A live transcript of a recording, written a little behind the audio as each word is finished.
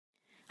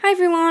Hi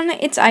everyone,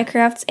 it's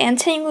iCrafts, and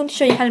today I'm going to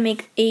show you how to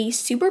make a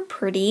super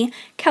pretty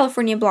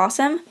California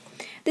blossom.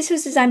 This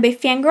was designed by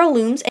Fangirl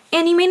Looms,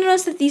 and you may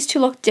notice that these two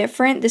look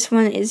different. This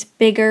one is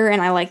bigger, and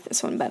I like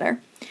this one better.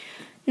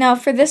 Now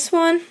for this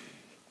one,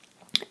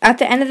 at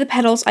the end of the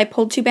petals, I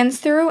pulled 2 bands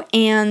through,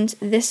 and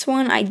this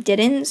one I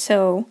didn't,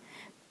 so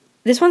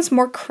this one's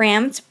more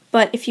cramped,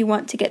 but if you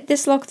want to get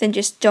this look, then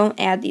just don't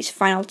add these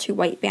final 2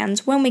 white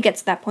bands when we get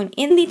to that point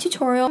in the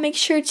tutorial. Make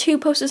sure to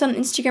post this on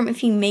Instagram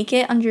if you make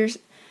it under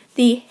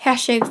the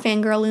hashtag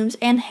fangirllooms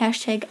and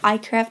hashtag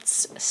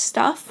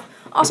iCraftsstuff.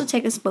 Also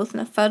take us both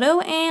in a photo,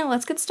 and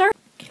let's get started.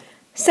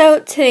 So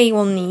today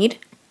we'll need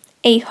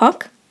a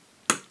hook,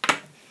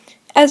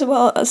 as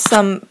well as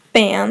some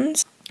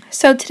bands.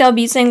 So today I'll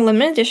be using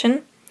limited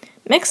edition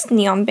mixed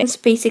neon bands.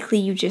 Basically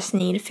you just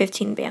need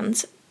 15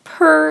 bands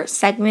per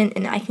segment,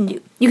 and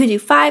you can do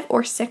 5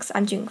 or 6.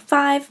 I'm doing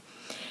 5.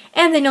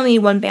 And then you'll need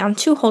 1 band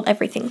to hold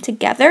everything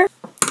together.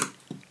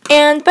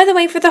 And by the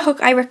way, for the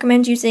hook, I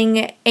recommend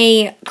using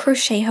a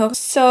crochet hook.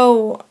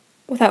 So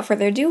without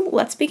further ado,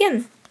 let's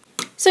begin.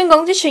 So I'm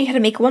going to show you how to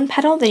make 1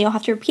 petal, then you'll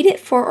have to repeat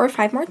it 4 or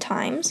 5 more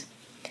times.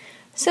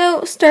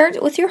 So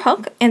start with your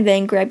hook and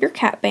then grab your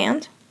cat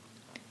band.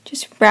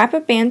 Just wrap a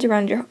band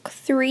around your hook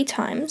 3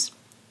 times,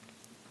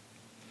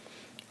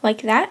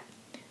 like that.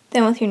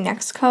 Then with your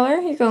next color,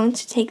 you're going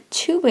to take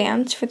 2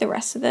 bands for the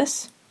rest of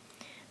this.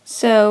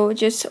 So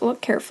just look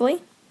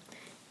carefully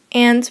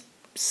and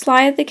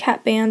slide the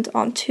cat band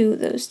onto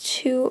those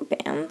 2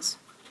 bands.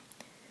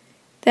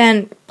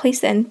 Then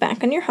place the end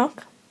back on your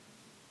hook.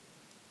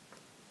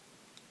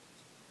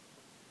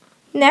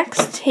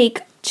 Next, take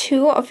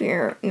 2 of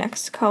your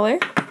next color.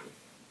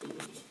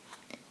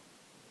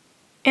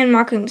 And I'm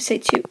not going to say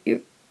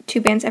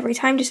 2 bands every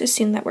time, just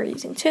assume that we're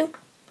using 2.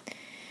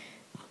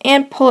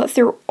 And pull it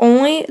through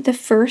only the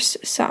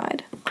first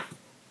side.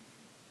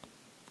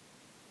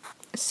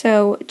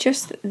 So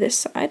just this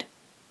side.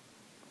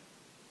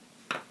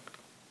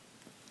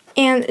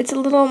 And it's a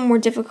little more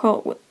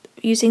difficult with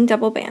using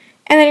double band.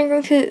 And then you're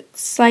going to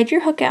slide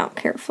your hook out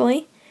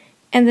carefully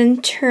and then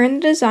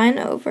turn the design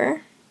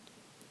over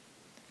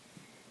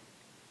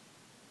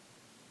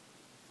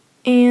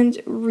and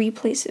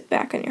replace it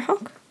back on your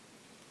hook.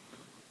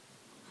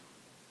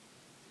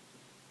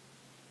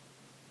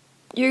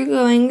 You're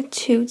going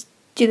to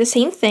do the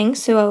same thing,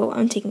 so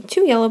I'm taking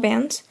 2 yellow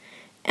bands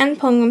and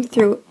pulling them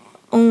through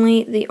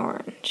only the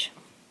orange.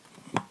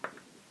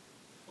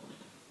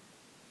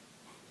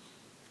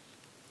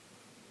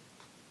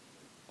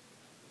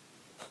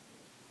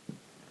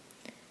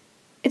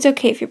 It's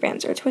okay if your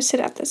bands are twisted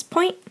at this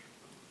point.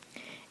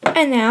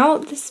 And now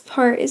this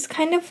part is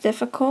kind of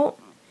difficult.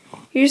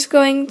 You're just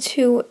going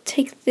to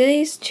take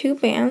these 2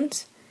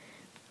 bands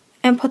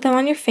and put them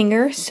on your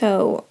finger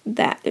so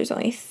that there's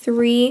only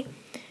 3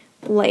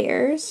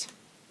 layers.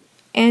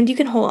 And you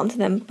can hold on to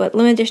them, but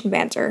limited edition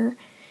bands are,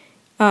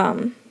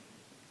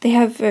 they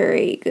have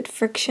very good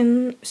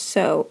friction,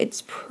 so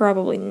it's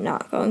probably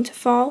not going to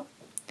fall.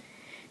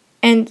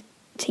 And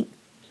take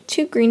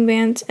 2 green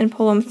bands and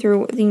pull them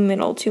through the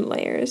middle 2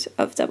 layers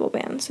of double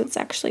bands, so it's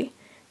actually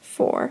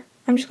 4.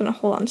 I'm just going to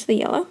hold on to the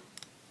yellow.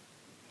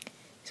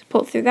 So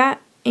pull through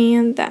that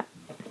and that.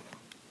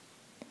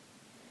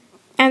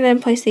 And then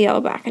place the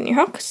yellow back on your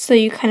hook, so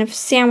you kind of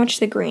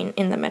sandwich the green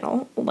in the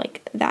middle,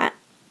 like that.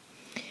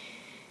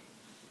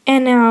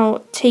 And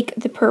now take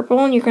the purple,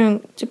 and you're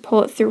going to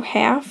pull it through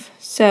half,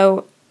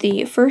 so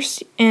the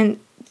first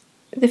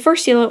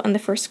yellow and the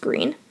first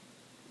green.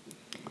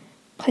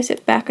 Place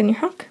it back on your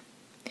hook.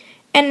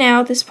 And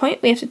now at this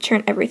point, we have to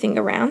turn everything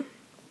around.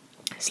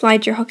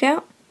 Slide your hook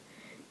out,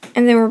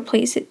 and then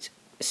replace it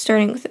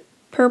starting with the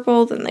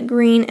purple, then the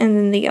green, and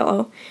then the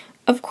yellow.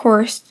 Of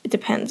course, it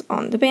depends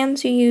on the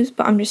bands you use,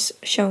 but I'm just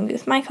showing you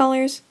with my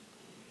colors.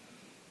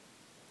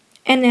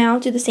 And now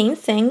do the same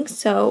thing,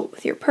 so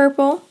with your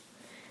purple,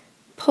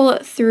 pull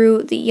it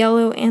through the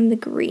yellow and the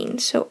green,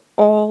 so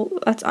all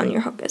that's on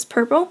your hook is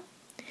purple.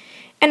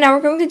 And now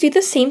we're going to do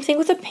the same thing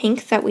with the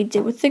pink that we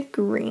did with the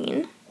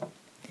green.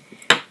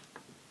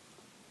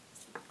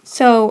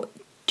 So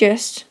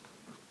just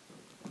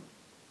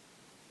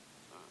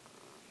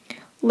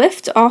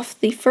lift off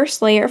the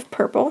first layer of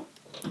purple,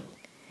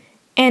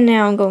 and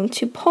now I'm going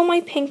to pull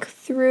my pink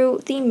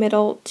through the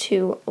middle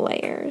 2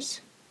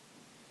 layers.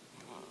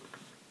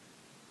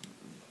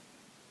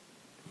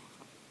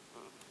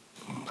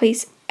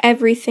 Place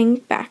everything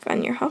back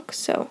on your hook,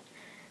 so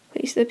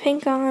place the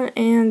pink on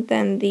and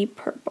then the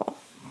purple.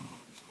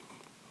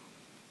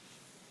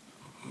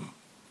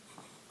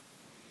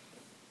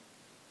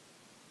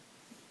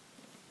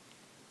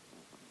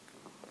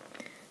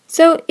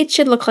 So it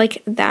should look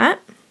like that.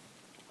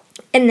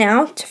 And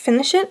now to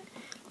finish it,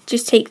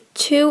 just take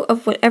 2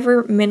 of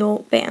whatever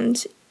middle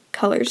band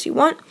colors you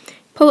want,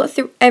 pull it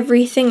through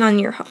everything on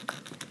your hook.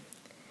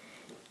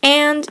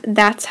 And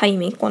that's how you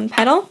make 1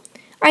 petal.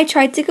 I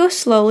tried to go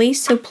slowly,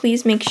 so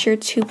please make sure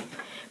to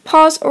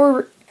pause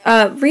or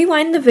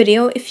rewind the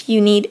video if you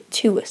need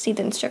to see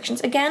the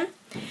instructions again,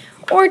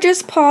 or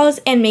just pause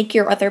and make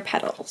your other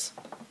petals.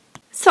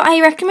 So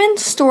I recommend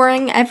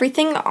storing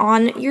everything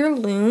on your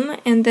loom,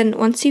 and then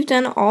once you've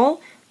done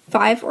all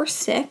 5 or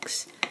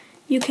 6,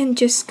 you can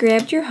just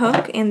grab your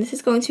hook, and this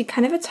is going to be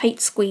kind of a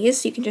tight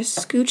squeeze, so you can just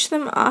scooch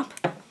them up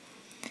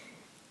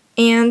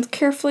and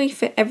carefully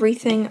fit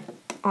everything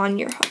on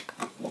your hook.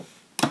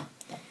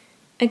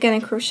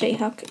 Again, a crochet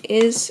hook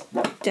is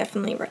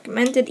definitely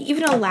recommended.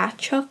 Even a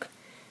latch hook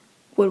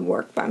would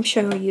work, but I'm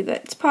showing you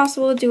that it's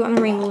possible to do it on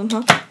a rainbow loom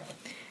hook.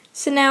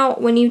 So now,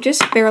 when you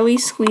just barely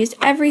squeezed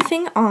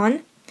everything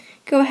on,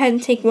 go ahead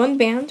and take 1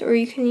 band, or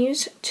you can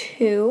use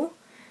 2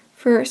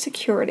 for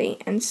security,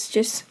 and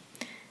just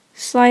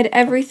slide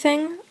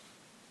everything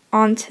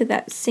onto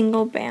that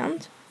single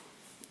band.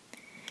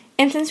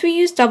 And since we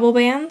use double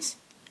bands,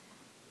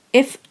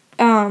 if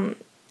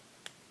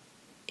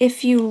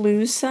you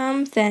lose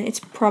some, then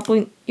it's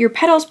probably, your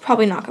petal's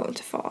probably not going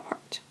to fall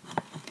apart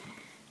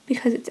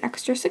because it's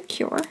extra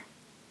secure.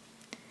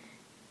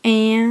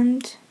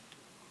 And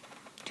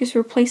just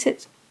replace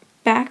it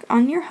back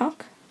on your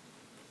hook.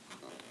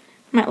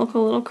 Might look a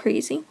little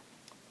crazy.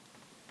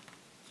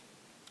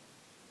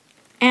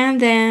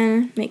 And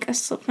then make a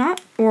slip knot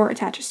or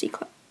attach a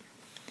C-clip.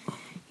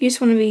 You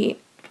just want to be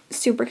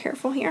super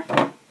careful here.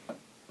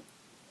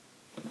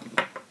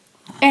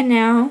 And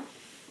now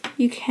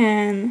you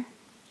can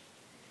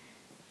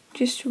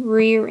just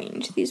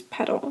rearrange these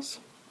petals.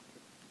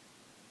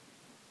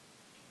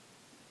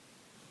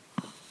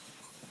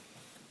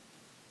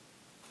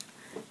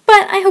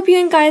 But I hope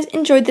you guys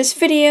enjoyed this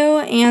video,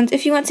 and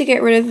if you want to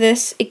get rid of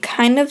this, it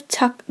kind of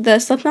the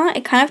slip knot,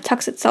 it kind of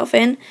tucks itself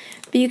in,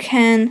 but you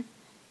can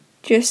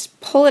just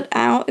pull it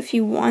out if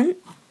you want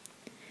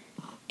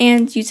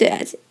and use it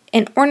as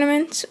an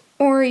ornament,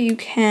 or you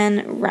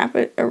can wrap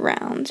it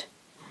around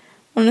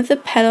one of the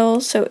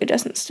petals so it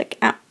doesn't stick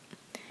out.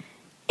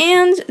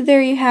 And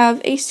there you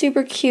have a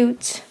super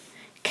cute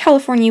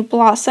California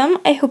blossom.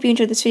 I hope you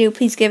enjoyed this video.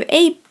 Please give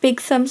a big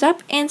thumbs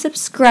up and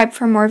subscribe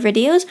for more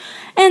videos,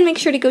 and make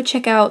sure to go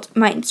check out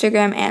my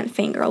Instagram and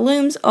Fangirl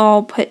Looms.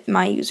 I'll put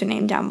my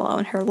username down below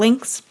and her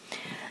links.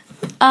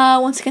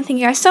 Once again, thank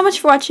you guys so much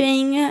for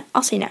watching.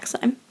 I'll see you next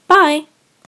time. Bye!